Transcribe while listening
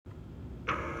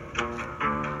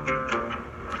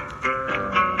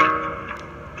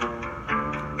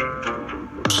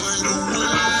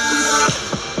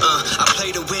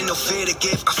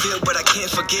give. I feel but I can't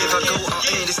forgive. I go all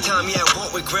in this time, yeah, I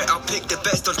won't regret. I'll pick the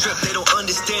best on trip. They don't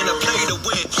understand. I play to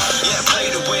win. Yeah, I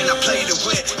play to win. I play to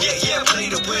win. Yeah, I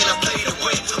play to win. I play to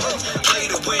win. Play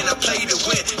to win. I play to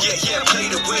win. Yeah, I play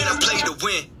to win. I play to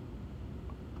win.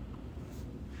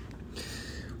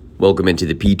 Welcome into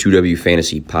the P2W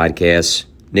Fantasy Podcast.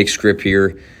 Nick Scripp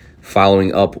here,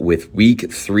 following up with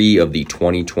Week 3 of the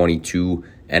 2022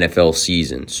 NFL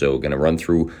season. So going to run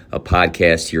through a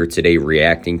podcast here today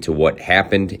reacting to what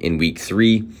happened in Week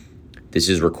 3. This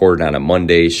is recorded on a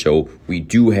Monday, so we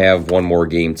do have one more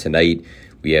game tonight.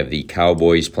 We have the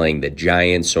Cowboys playing the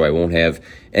Giants, so I won't have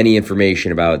any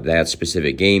information about that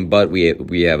specific game, but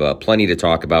we have plenty to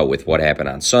talk about with what happened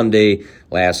on Sunday,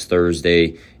 last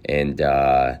Thursday, and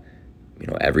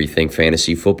everything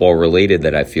fantasy football related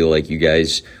that I feel like you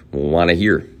guys will want to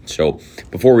hear. So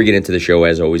before we get into the show,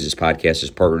 as always, this podcast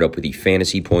is partnered up with the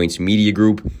Fantasy Points Media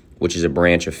Group, which is a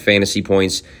branch of Fantasy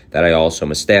Points that I also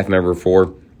am a staff member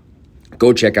for.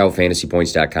 Go check out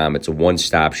fantasypoints.com. It's a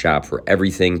one-stop shop for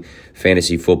everything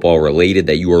fantasy football related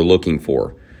that you are looking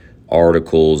for.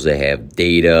 Articles, they have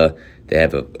data, they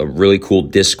have a really cool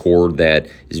Discord that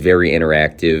is very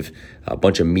interactive, a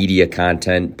bunch of media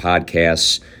content,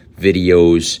 podcasts,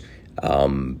 videos,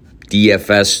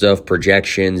 DFS stuff,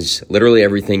 projections, literally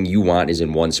everything you want is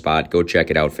in one spot. Go check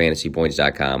it out,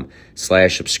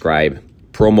 fantasypoints.com/subscribe.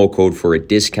 Promo code for a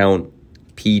discount,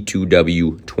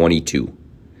 P2W22.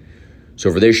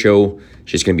 So for this show,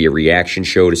 it's just going to be a reaction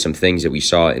show to some things that we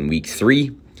saw in Week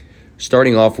 3.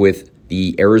 Starting off with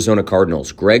the Arizona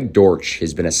Cardinals. Greg Dortch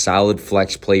has been a solid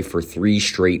flex play for 3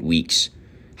 straight weeks.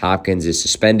 Hopkins is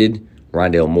suspended.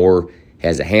 Rondale Moore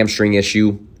has a hamstring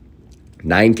issue.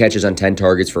 9 catches on 10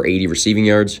 targets for 80 receiving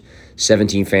yards,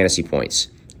 17 fantasy points.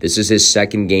 This is his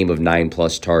second game of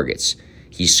 9-plus targets.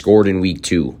 He scored in Week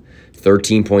 2,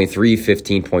 13.3,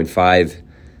 15.5,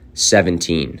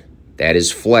 17. That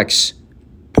is flex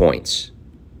points.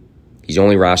 He's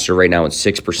only rostered right now in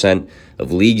 6%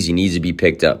 of leagues. He needs to be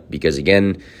picked up because,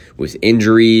 again, with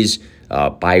injuries,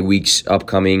 bye weeks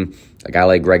upcoming, a guy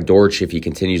like Greg Dortch, if he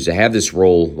continues to have this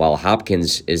role while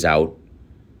Hopkins is out,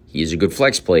 he is a good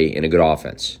flex play in a good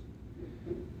offense.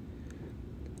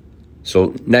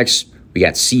 So next, we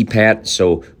got CPAT.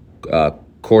 So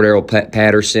Cordero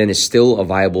Patterson is still a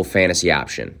viable fantasy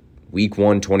option. Week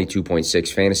 1,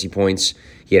 22.6 fantasy points.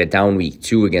 He had a down Week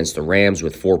 2 against the Rams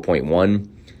with 4.1.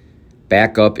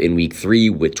 Back up in Week 3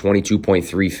 with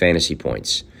 22.3 fantasy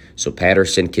points. So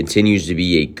Patterson continues to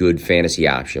be a good fantasy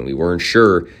option. We weren't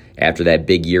sure after that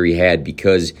big year he had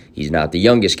because he's not the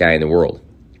youngest guy in the world.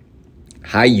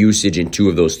 High usage in 2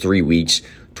 of those 3 weeks,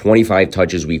 25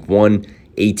 touches Week 1,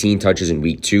 18 touches in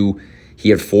Week 2. He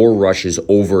had 4 rushes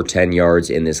over 10 yards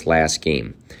in this last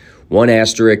game. One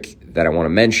asterisk that I want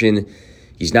to mention,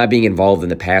 he's not being involved in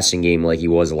the passing game like he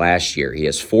was last year. He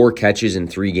has 4 catches in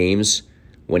 3 games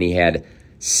when he had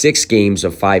 6 games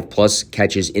of 5-plus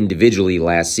catches individually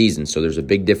last season, so there's a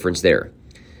big difference there.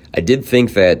 I did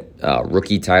think that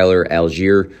rookie Tyler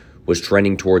Algier was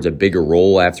trending towards a bigger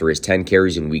role after his 10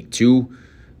 carries in Week 2,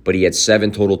 but he had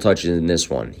 7 total touches in this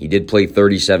one. He did play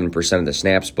 37% of the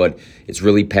snaps, but it's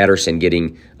really Patterson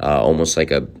getting almost like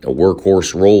a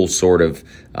workhorse role sort of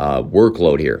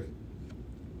workload here.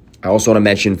 I also want to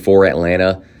mention for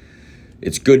Atlanta,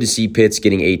 it's good to see Pitts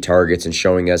getting 8 targets and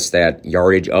showing us that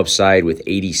yardage upside with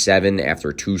 87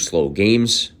 after 2 slow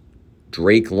games.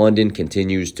 Drake London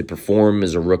continues to perform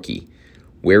as a rookie.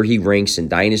 Where he ranks in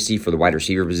Dynasty for the wide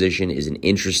receiver position is an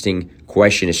interesting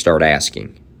question to start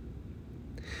asking.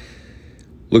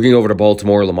 Looking over to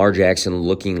Baltimore, Lamar Jackson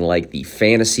looking like the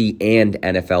fantasy and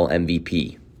NFL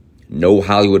MVP. No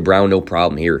Hollywood Brown, no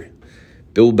problem here.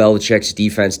 Bill Belichick's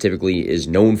defense typically is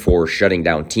known for shutting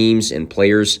down teams and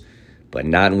players, but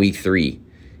not in Week 3.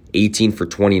 18 for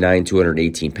 29,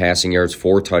 218 passing yards,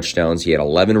 4 touchdowns. He had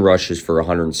 11 rushes for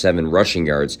 107 rushing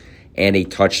yards and a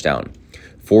touchdown.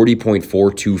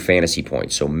 40.42 fantasy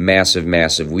points, so massive,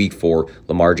 massive week for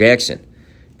Lamar Jackson.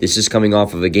 This is coming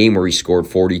off of a game where he scored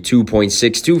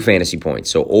 42.62 fantasy points,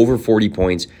 so over 40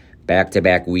 points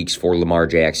back-to-back weeks for Lamar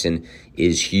Jackson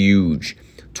is huge.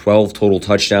 12 total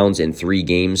touchdowns in 3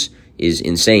 games is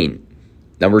insane.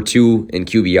 Number 2 in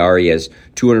QBR, he has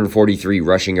 243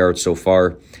 rushing yards so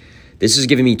far. This is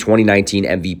giving me 2019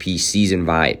 MVP season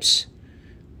vibes.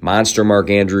 Monster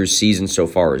Mark Andrews season so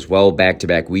far as well.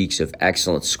 Back-to-back weeks of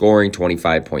excellent scoring,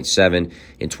 25.7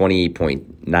 and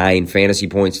 28.9 fantasy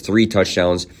points, 3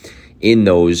 touchdowns in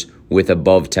those with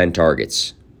above 10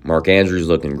 targets. Mark Andrews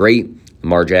looking great.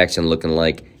 Lamar Jackson looking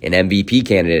like an MVP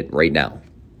candidate right now.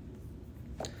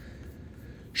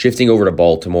 Shifting over to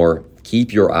Baltimore,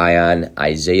 keep your eye on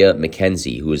Isaiah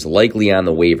McKenzie, who is likely on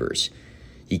the waivers.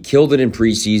 He killed it in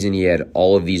preseason. He had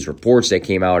all of these reports that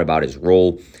came out about his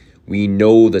role. We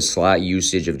know the slot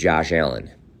usage of Josh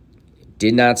Allen.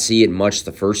 Did not see it much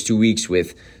the first 2 weeks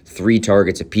with 3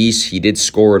 targets apiece. He did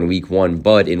score in week 1,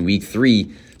 but in week 3,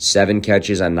 7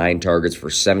 catches on 9 targets for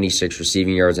 76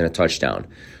 receiving yards and a touchdown,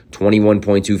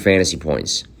 21.2 fantasy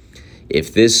points.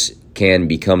 If this can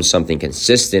become something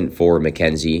consistent for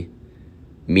McKenzie,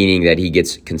 meaning that he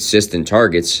gets consistent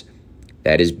targets,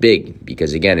 that is big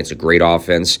because, again, it's a great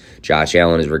offense. Josh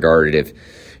Allen is regarded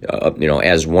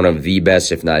as one of the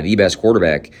best, if not the best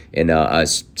quarterback. And a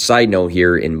side note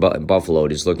here in Buffalo,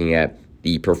 just looking at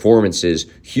the performances,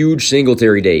 huge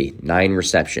Singletary day, 9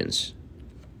 receptions.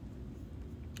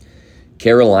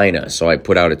 Carolina, so I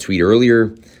put out a tweet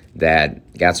earlier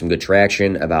that got some good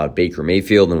traction about Baker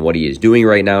Mayfield and what he is doing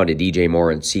right now to DJ Moore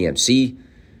and CMC,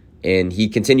 and he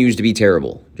continues to be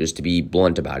terrible, just to be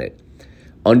blunt about it.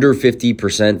 Under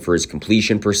 50% for his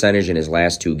completion percentage in his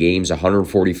last 2 games,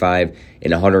 145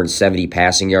 and 170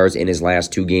 passing yards in his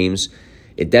last 2 games.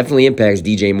 It definitely impacts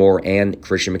DJ Moore and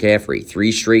Christian McCaffrey.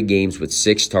 3 straight games with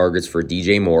 6 targets for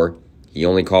DJ Moore. He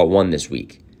only caught 1 this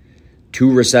week.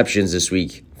 2 receptions this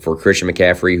week for Christian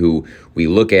McCaffrey, who we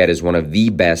look at as one of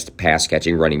the best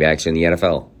pass-catching running backs in the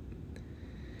NFL.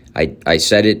 I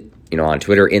said it, on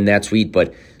Twitter in that tweet,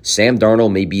 but Sam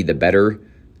Darnold may be the better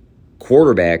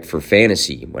quarterback for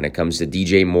fantasy when it comes to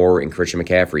DJ Moore and Christian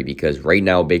McCaffrey, because right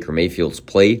now Baker Mayfield's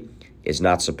play is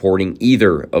not supporting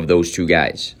either of those 2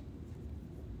 guys.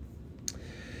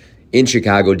 In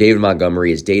Chicago, David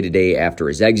Montgomery is day-to-day after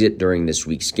his exit during this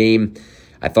week's game.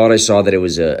 I thought I saw that it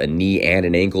was a knee and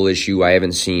an ankle issue. I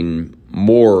haven't seen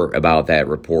more about that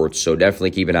report, so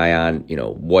definitely keep an eye on,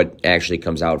 what actually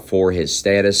comes out for his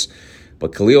status.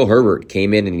 But Khalil Herbert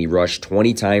came in and he rushed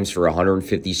 20 times for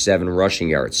 157 rushing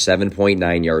yards,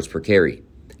 7.9 yards per carry,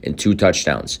 and 2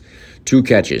 touchdowns. 2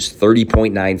 catches,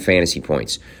 30.9 fantasy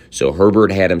points. So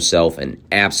Herbert had himself an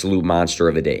absolute monster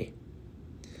of a day.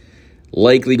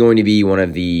 Likely going to be one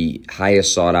of the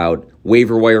highest sought-out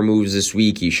waiver wire moves this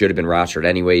week. He should have been rostered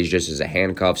anyways, just as a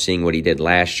handcuff, seeing what he did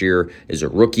last year as a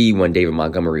rookie when David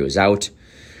Montgomery was out.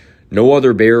 No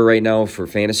other Bear right now for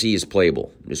fantasy is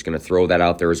playable. I'm just going to throw that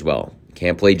out there as well. You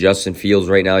can't play Justin Fields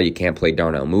right now. You can't play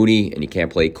Darnell Mooney, and you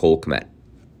can't play Cole Kmet.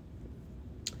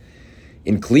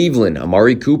 In Cleveland,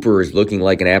 Amari Cooper is looking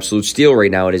like an absolute steal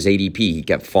right now at his ADP. He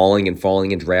kept falling and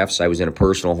falling in drafts. I was in a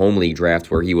personal home league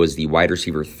draft where he was the wide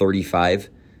receiver 35.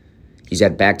 He's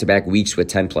had back-to-back weeks with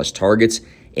 10-plus targets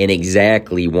and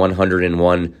exactly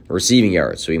 101 receiving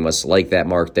yards, so he must like that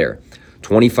mark there.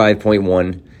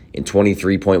 25.1 and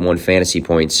 23.1 fantasy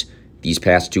points these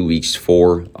past 2 weeks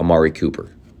for Amari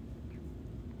Cooper.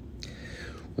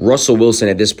 Russell Wilson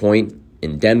at this point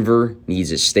in Denver needs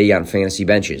to stay on fantasy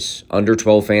benches. Under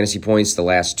 12 fantasy points the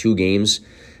last 2 games.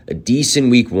 A decent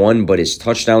week 1, but his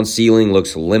touchdown ceiling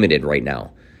looks limited right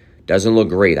now. Doesn't look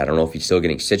great. I don't know if he's still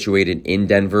getting situated in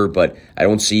Denver, but I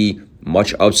don't see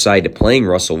much upside to playing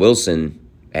Russell Wilson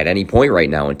at any point right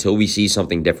now until we see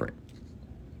something different.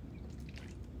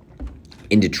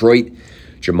 In Detroit,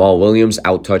 Jamal Williams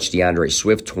outtouched DeAndre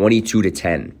Swift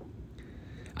 22-10.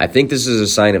 I think this is a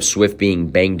sign of Swift being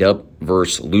banged up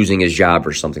versus losing his job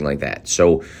or something like that.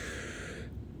 So,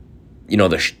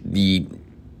 the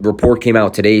report came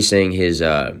out today saying his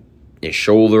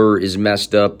shoulder is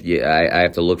messed up. I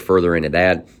have to look further into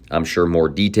that. I'm sure more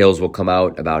details will come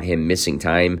out about him missing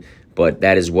time, but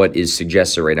that is what is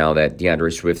suggested right now, that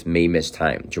DeAndre Swift may miss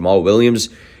time. Jamal Williams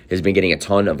has been getting a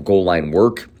ton of goal line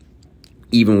work,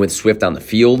 even with Swift on the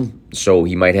field, so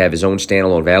he might have his own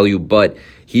standalone value, but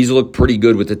he's looked pretty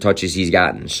good with the touches he's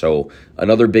gotten. So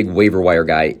another big waiver wire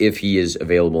guy if he is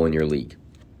available in your league.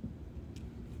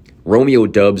 Romeo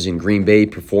Doubs in Green Bay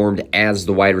performed as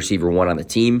the wide receiver 1 on the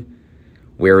team,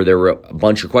 where there were a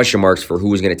bunch of question marks for who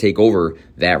was going to take over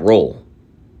that role.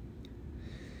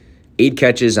 8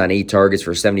 catches on 8 targets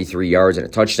for 73 yards and a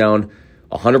touchdown.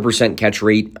 100% catch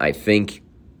rate, I think,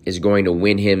 is going to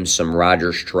win him some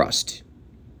Rodgers trust.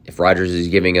 If Rodgers is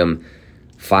giving him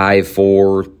 5,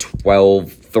 4,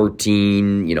 12,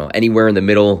 13, anywhere in the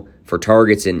middle for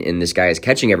targets, and this guy is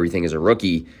catching everything as a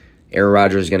rookie, Aaron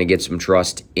Rodgers is going to get some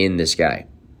trust in this guy.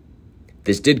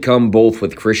 This did come both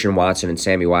with Christian Watson and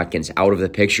Sammy Watkins out of the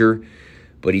picture,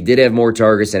 but he did have more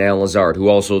targets than Allen Lazard, who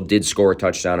also did score a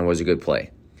touchdown and was a good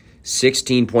play.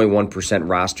 16.1%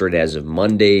 rostered as of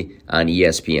Monday on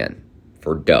ESPN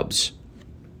for Doubs.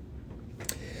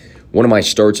 One of my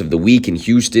starts of the week in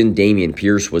Houston, Dameon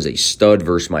Pierce was a stud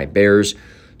versus my Bears.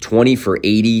 20 for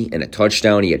 80 and a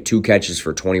touchdown. He had 2 catches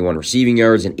for 21 receiving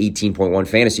yards and 18.1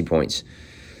 fantasy points.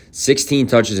 16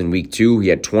 touches in week 2. He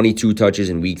had 22 touches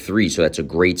in week 3, so that's a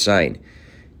great sign.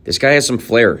 This guy has some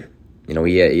flair.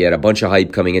 He had a bunch of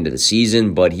hype coming into the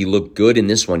season, but he looked good in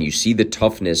this one. You see the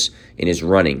toughness in his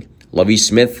running. Lovie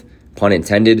Smith, pun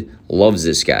intended, loves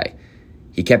this guy.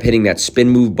 He kept hitting that spin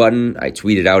move button. I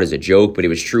tweeted out as a joke, but it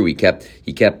was true. He kept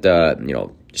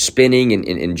spinning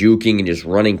and juking and just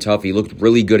running tough. He looked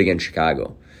really good against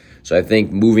Chicago. So I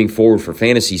think moving forward for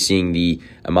fantasy, seeing the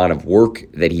amount of work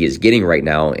that he is getting right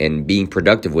now and being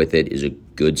productive with it is a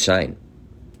good sign.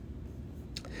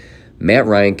 Matt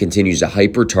Ryan continues to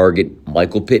hyper-target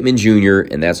Michael Pittman Jr.,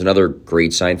 and that's another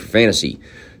great sign for fantasy.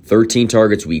 13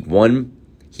 targets week 1.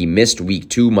 He missed week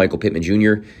 2, Michael Pittman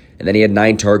Jr., and then he had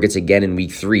 9 targets again in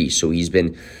week 3. So he's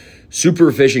been super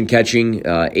efficient catching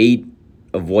 8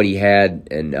 of what he had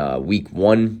in week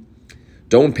 1.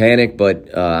 Don't panic,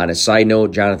 but on a side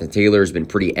note, Jonathan Taylor has been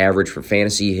pretty average for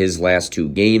fantasy his last 2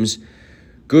 games.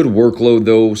 Good workload,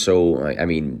 though. So,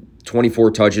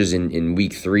 24 touches in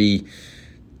week 3.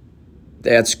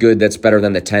 That's good. That's better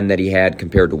than the 10 that he had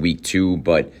compared to week 2.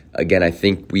 But again, I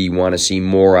think we want to see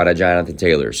more out of Jonathan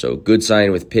Taylor. So good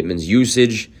sign with Pittman's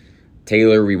usage.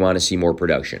 Taylor, we want to see more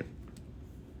production.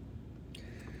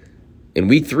 In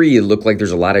week 3, it looked like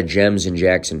there's a lot of gems in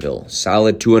Jacksonville.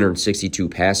 Solid 262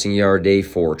 passing yard day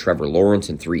for Trevor Lawrence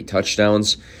and 3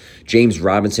 touchdowns. James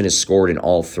Robinson has scored in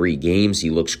all 3 games.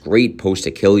 He looks great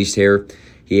post-Achilles tear.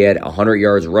 He had 100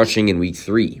 yards rushing in week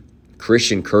 3.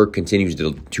 Christian Kirk continues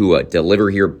to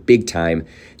deliver here big time,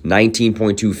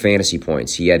 19.2 fantasy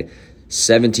points. He had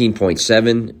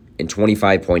 17.7 and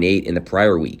 25.8 in the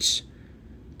prior weeks.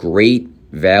 Great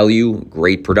value,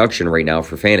 great production right now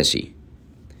for fantasy.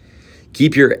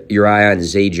 Keep your eye on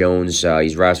Zay Jones.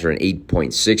 He's rostered in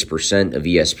 8.6% of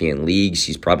ESPN leagues.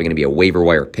 He's probably going to be a waiver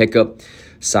wire pickup.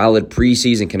 Solid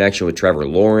preseason connection with Trevor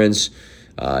Lawrence.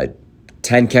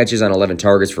 10 catches on 11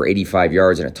 targets for 85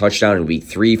 yards and a touchdown in week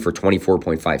 3 for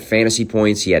 24.5 fantasy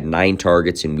points. He had 9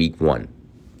 targets in week 1.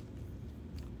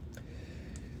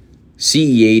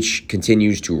 CEH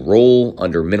continues to roll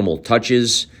under minimal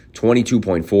touches.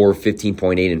 22.4,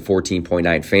 15.8, and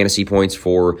 14.9 fantasy points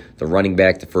for the running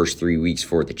back the first 3 weeks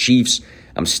for the Chiefs.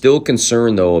 I'm still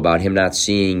concerned, though, about him not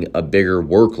seeing a bigger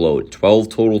workload. 12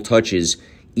 total touches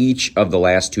each of the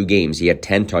last 2 games. He had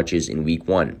 10 touches in week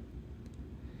 1.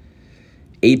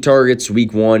 8 targets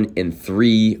week 1 and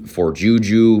 3 for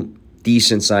Juju.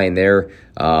 Decent sign there.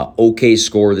 Okay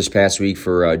score this past week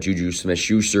for Juju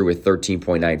Smith-Schuster with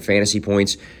 13.9 fantasy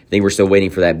points. I think we're still waiting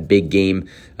for that big game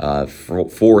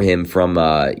for him from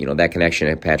that connection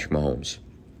at Patrick Mahomes.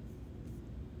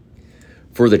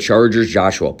 For the Chargers,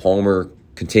 Joshua Palmer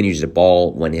continues to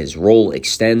ball when his role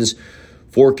extends.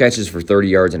 4 catches for 30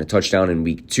 yards and a touchdown in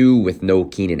week 2 with no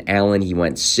Keenan Allen. He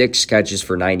went 6 catches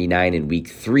for 99 in week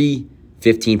 3.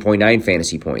 15.9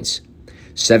 fantasy points,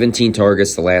 17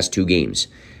 targets the last 2 games.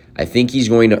 I think he's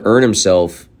going to earn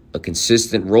himself a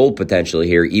consistent role potential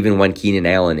here, even when Keenan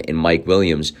Allen and Mike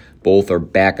Williams both are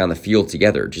back on the field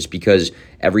together, just because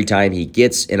every time he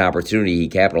gets an opportunity, he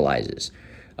capitalizes.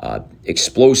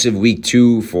 Explosive week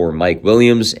 2 for Mike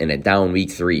Williams and a down week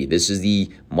 3. This is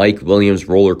the Mike Williams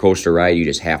roller coaster ride you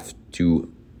just have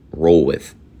to roll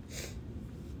with.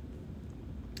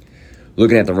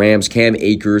 Looking at the Rams, Cam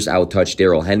Akers out-touched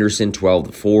Darrell Henderson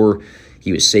 12-4.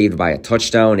 He was saved by a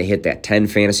touchdown to hit that 10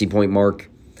 fantasy point mark.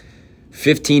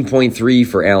 15.3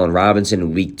 for Allen Robinson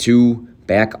in week 2,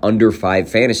 back under 5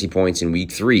 fantasy points in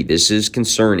week 3. This is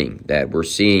concerning that we're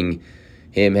seeing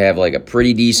him have like a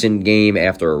pretty decent game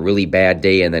after a really bad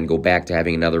day and then go back to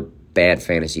having another bad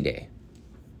fantasy day.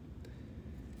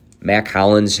 Mac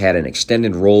Hollins had an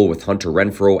extended role with Hunter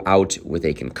Renfrow out with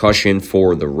a concussion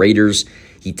for the Raiders.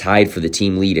 He tied for the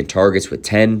team lead in targets with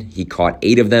 10. He caught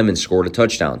 8 of them and scored a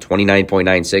touchdown.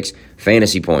 29.96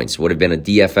 fantasy points. Would have been a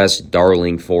DFS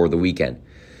darling for the weekend.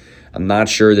 I'm not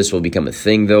sure this will become a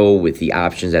thing, though, with the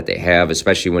options that they have,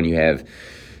 especially when you have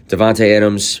Devontae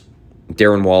Adams,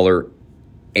 Darren Waller,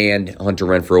 and Hunter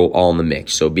Renfrow all in the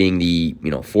mix. So being the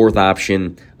 4th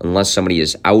option, unless somebody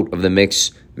is out of the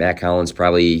mix, Mac Hollins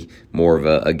probably more of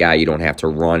a guy you don't have to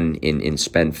run and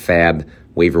spend fab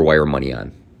waiver wire money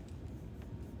on.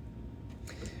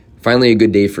 Finally, a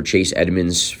good day for Chase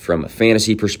Edmonds from a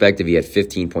fantasy perspective. He had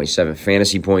 15.7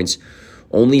 fantasy points.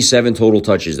 Only 7 total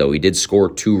touches, though. He did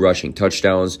score 2 rushing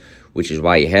touchdowns, which is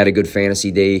why he had a good fantasy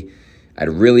day. I'd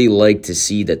really like to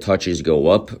see the touches go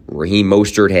up. Raheem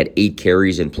Mostert had 8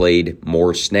 carries and played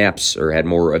more snaps, or had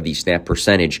more of the snap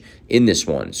percentage in this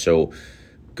one. So,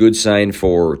 good sign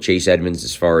for Chase Edmonds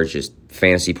as far as just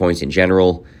fantasy points in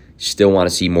general. Still want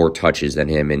to see more touches than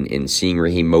him, and seeing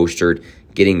Raheem Mostert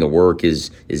getting the work is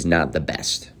not the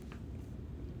best.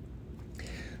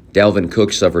 Dalvin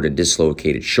Cook suffered a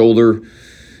dislocated shoulder.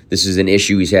 This is an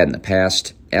issue he's had in the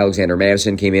past. Alexander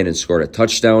Madison came in and scored a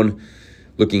touchdown.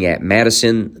 Looking at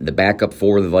Madison, the backup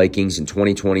for the Vikings in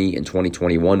 2020 and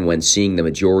 2021, when seeing the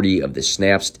majority of the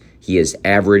snaps, he has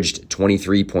averaged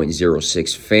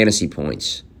 23.06 fantasy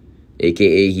points,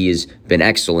 a.k.a. he has been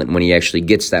excellent when he actually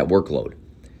gets that workload.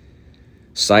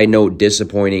 Side note,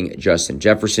 disappointing Justin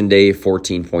Jefferson Day,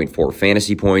 14.4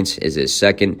 fantasy points, is his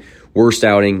second worst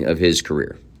outing of his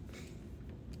career.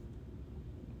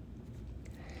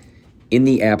 In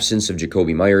the absence of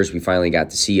Jacoby Myers, we finally got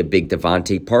to see a big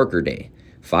Devontae Parker day.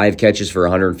 5 catches for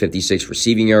 156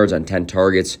 receiving yards on 10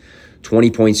 targets,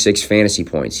 20.6 fantasy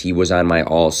points. He was on my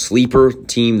all-sleeper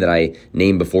team that I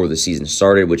named before the season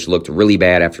started, which looked really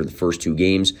bad after the first 2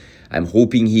 games. I'm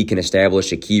hoping he can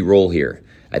establish a key role here.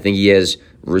 I think he has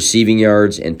receiving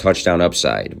yards and touchdown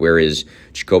upside, whereas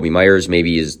Jacoby Myers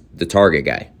maybe is the target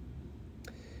guy.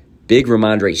 Big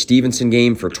Ramondre Stevenson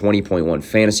game for 20.1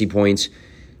 fantasy points,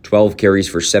 12 carries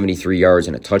for 73 yards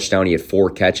and a touchdown. He had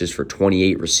 4 catches for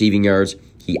 28 receiving yards.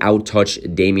 He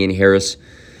out-touched Damian Harris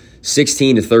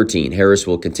 16-13. Harris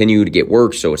will continue to get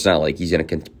work, so it's not like he's going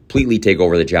to completely take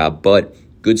over the job, but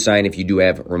good sign if you do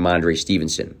have Ramondre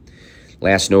Stevenson.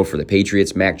 Last note for the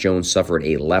Patriots, Mac Jones suffered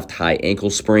a left high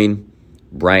ankle sprain.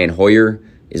 Brian Hoyer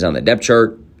is on the depth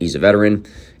chart. He's a veteran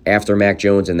after Mac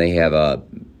Jones, and they have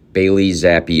Bailey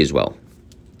Zappi as well.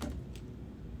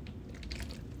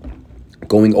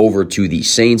 Going over to the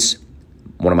Saints,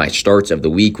 one of my starts of the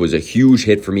week was a huge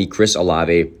hit for me, Chris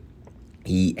Olave.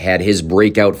 He had his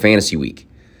breakout fantasy week.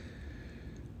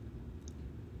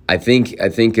 I think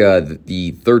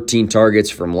the 13 targets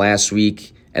from last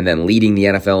week and then leading the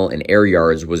NFL in air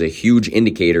yards was a huge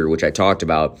indicator, which I talked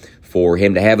about, for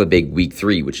him to have a big week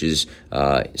 3, which is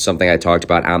something I talked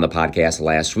about on the podcast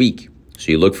last week.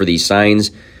 So you look for these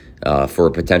signs for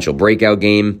a potential breakout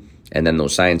game, and then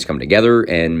those signs come together,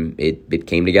 and it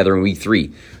came together in week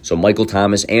 3. So Michael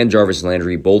Thomas and Jarvis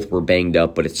Landry both were banged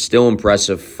up, but it's still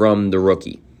impressive from the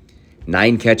rookie.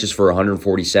 9 catches for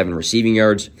 147 receiving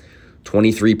yards,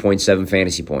 23.7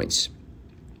 fantasy points.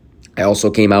 I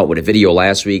also came out with a video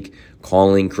last week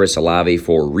calling Chris Olave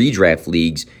for redraft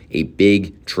leagues a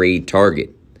big trade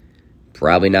target.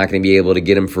 Probably not going to be able to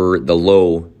get him for the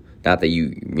low, not that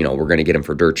we're going to get him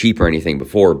for dirt cheap or anything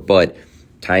before, but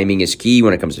timing is key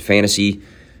when it comes to fantasy.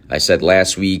 I said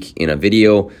last week in a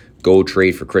video, go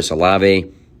trade for Chris Olave.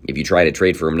 If you try to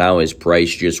trade for him now, his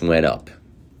price just went up.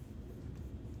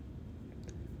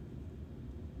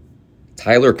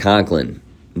 Tyler Conklin,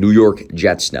 New York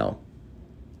Jets now.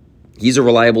 He's a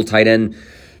reliable tight end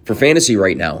for fantasy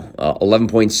right now.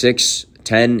 11.6,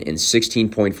 10, and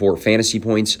 16.4 fantasy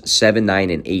points, 7, 9,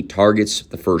 and 8 targets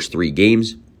the first 3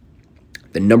 games.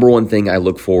 The number one thing I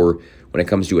look for when it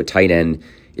comes to a tight end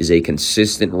is a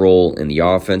consistent role in the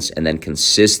offense and then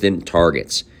consistent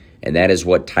targets. And that is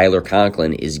what Tyler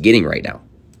Conklin is getting right now.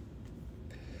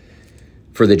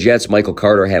 For the Jets, Michael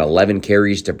Carter had 11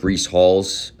 carries to Breece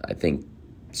Hall's, I think,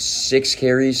 6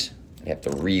 carries. I have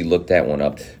to re-look that one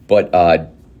up.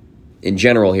 But in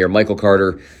general here, Michael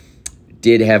Carter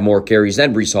did have more carries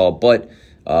than Breece Hall, but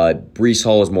Breece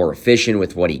Hall was more efficient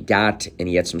with what he got, and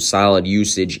he had some solid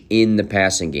usage in the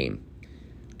passing game.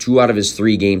 2 out of his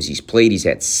 3 games he's played, he's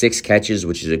had 6 catches,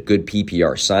 which is a good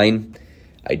PPR sign.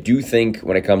 I do think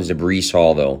when it comes to Breece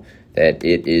Hall, though, that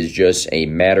it is just a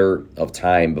matter of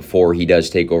time before he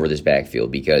does take over this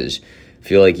backfield, because I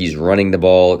feel like he's running the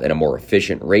ball at a more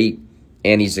efficient rate,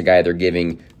 and he's the guy they're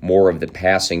giving more of the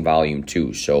passing volume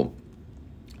to. So,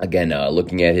 again,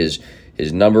 looking at his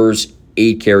numbers,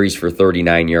 8 carries for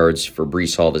 39 yards for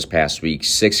Breece Hall this past week,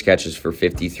 6 catches for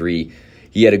 53.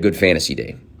 He had a good fantasy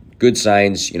day. Good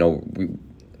signs.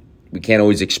 We can't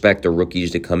always expect the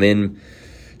rookies to come in,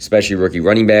 especially rookie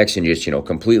running backs, and just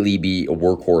completely be a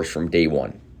workhorse from day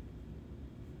one.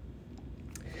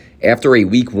 After a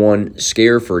week 1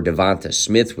 scare for Devonta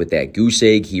Smith with that goose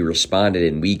egg, he responded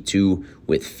in week 2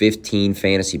 with 15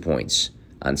 fantasy points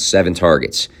on 7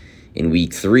 targets. In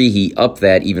week 3, he upped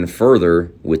that even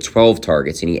further with 12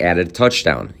 targets, and he added a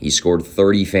touchdown. He scored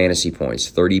 30 fantasy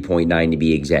points, 30.9 to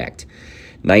be exact.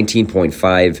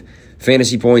 19.5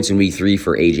 fantasy points in week 3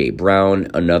 for A.J. Brown.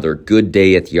 Another good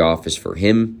day at the office for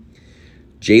him.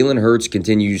 Jalen Hurts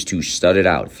continues to stud it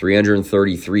out.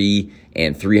 333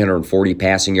 and 340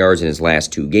 passing yards in his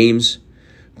last 2 games.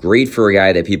 Great for a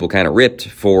guy that people kind of ripped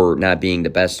for not being the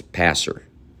best passer.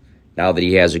 Now that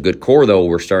he has a good core, though,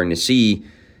 we're starting to see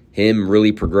him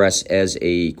really progress as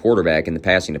a quarterback in the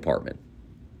passing department.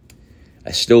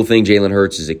 I still think Jalen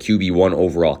Hurts is a QB1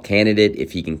 overall candidate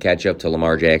if he can catch up to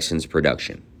Lamar Jackson's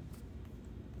production.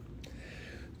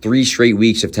 3 straight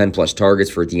weeks of 10-plus targets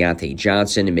for Deontay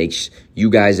Johnson. It makes you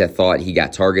guys that thought he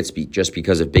got targets just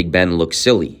because of Big Ben look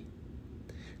silly.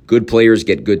 Good players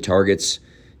get good targets.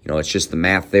 It's just the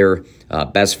math there.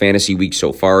 Best fantasy week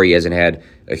so far. He hasn't had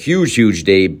a huge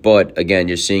day, but again,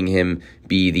 just seeing him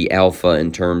be the alpha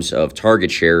in terms of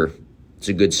target share, it's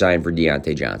a good sign for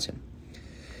Deontay Johnson.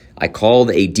 I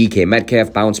called a DK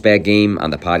Metcalf bounce-back game on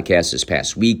the podcast this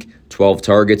past week. 12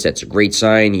 targets, that's a great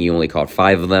sign. He only caught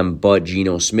 5 of them, but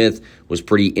Geno Smith was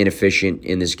pretty inefficient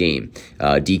in this game.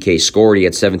 DK scored. He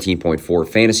had 17.4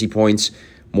 fantasy points.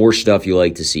 More stuff you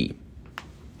like to see.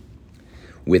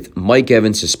 With Mike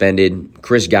Evans suspended,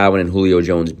 Chris Godwin and Julio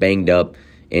Jones banged up,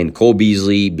 and Cole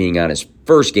Beasley being on his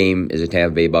first game as a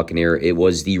Tampa Bay Buccaneer, it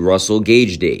was the Russell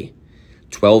Gage day.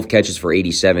 12 catches for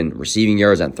 87 receiving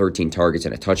yards on 13 targets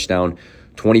and a touchdown,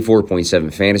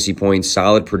 24.7 fantasy points,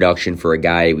 solid production for a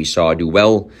guy we saw do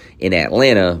well in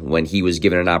Atlanta when he was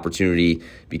given an opportunity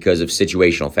because of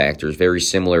situational factors, very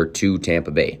similar to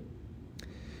Tampa Bay.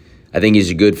 I think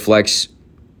he's a good flex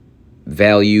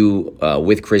value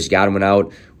with Chris Godwin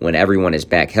out when everyone is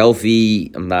back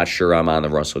healthy. I'm not sure I'm on the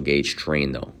Russell Gage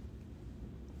train, though.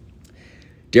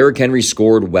 Derrick Henry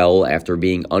scored well after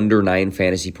being under 9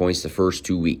 fantasy points the first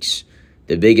 2 weeks.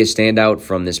 The biggest standout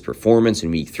from this performance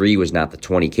in Week 3 was not the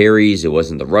 20 carries, it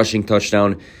wasn't the rushing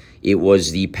touchdown, it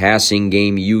was the passing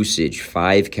game usage,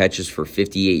 5 catches for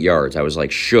 58 yards. I was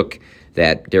shook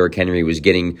that Derrick Henry was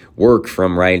getting work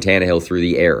from Ryan Tannehill through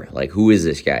the air. Who is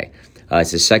this guy?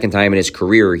 It's the second time in his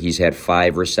career he's had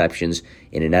 5 receptions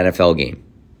in an NFL game.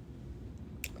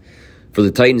 For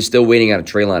the Titans, still waiting on a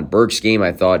Treylon Burks game.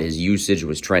 I thought his usage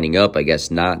was trending up. I guess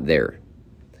not there.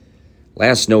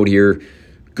 Last note here,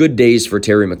 good days for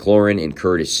Terry McLaurin and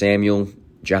Curtis Samuel.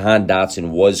 Jahan Dotson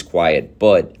was quiet,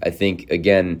 but I think,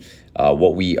 again,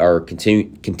 what we are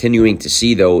continuing to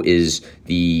see, though, is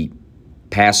the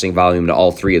passing volume to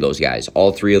all 3 of those guys.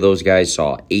 All 3 of those guys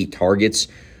saw 8 targets,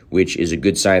 which is a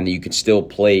good sign that you can still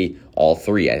play all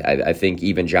 3. I think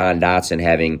even Jahan Dotson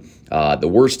having the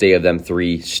worst day of them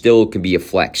 3 still can be a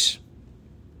flex.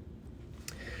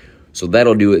 So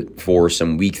that'll do it for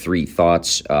some Week 3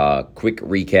 thoughts. Quick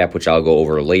recap, which I'll go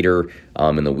over later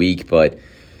in the week. But,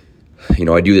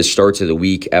 I do the starts of the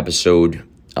week episode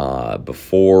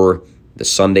before the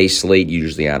Sunday slate,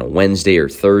 usually on a Wednesday or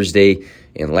Thursday.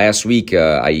 And last week,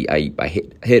 I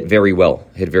hit very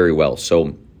well.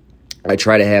 So I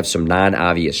try to have some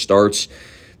non-obvious starts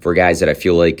for guys that I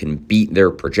feel like can beat their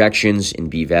projections and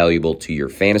be valuable to your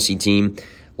fantasy team.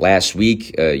 Last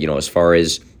week, as far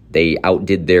as they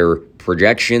outdid their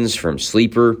projections from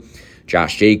Sleeper,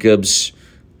 Josh Jacobs,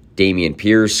 Dameon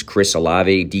Pierce, Chris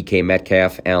Olave, DK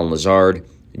Metcalf, Allen Lazard,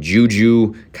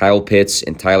 Juju, Kyle Pitts,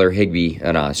 and Tyler Higbee.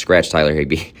 Scratch Tyler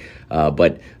Higbee.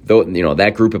 But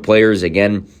that group of players,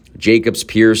 again, Jacobs,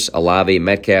 Pierce, Olave,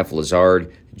 Metcalf,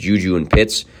 Lazard, Juju, and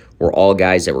Pitts were all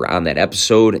guys that were on that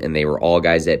episode, and they were all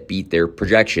guys that beat their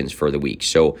projections for the week.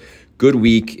 So good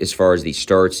week as far as the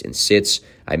starts and sits.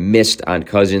 I missed on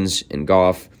Cousins and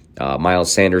Goff.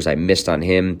 Miles Sanders, I missed on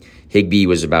him. Higbee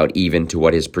was about even to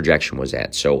what his projection was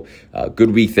at. So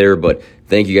good week there, but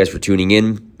thank you guys for tuning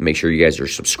in. Make sure you guys are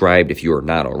subscribed if you are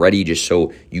not already, just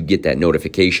so you get that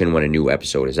notification when a new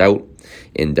episode is out.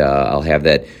 And I'll have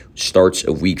that starts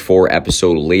of Week 4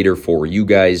 episode later for you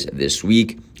guys this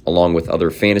week, along with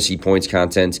other fantasy points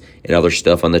content and other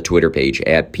stuff on the Twitter page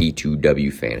at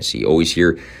P2W Fantasy. Always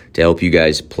here to help you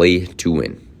guys play to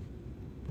win.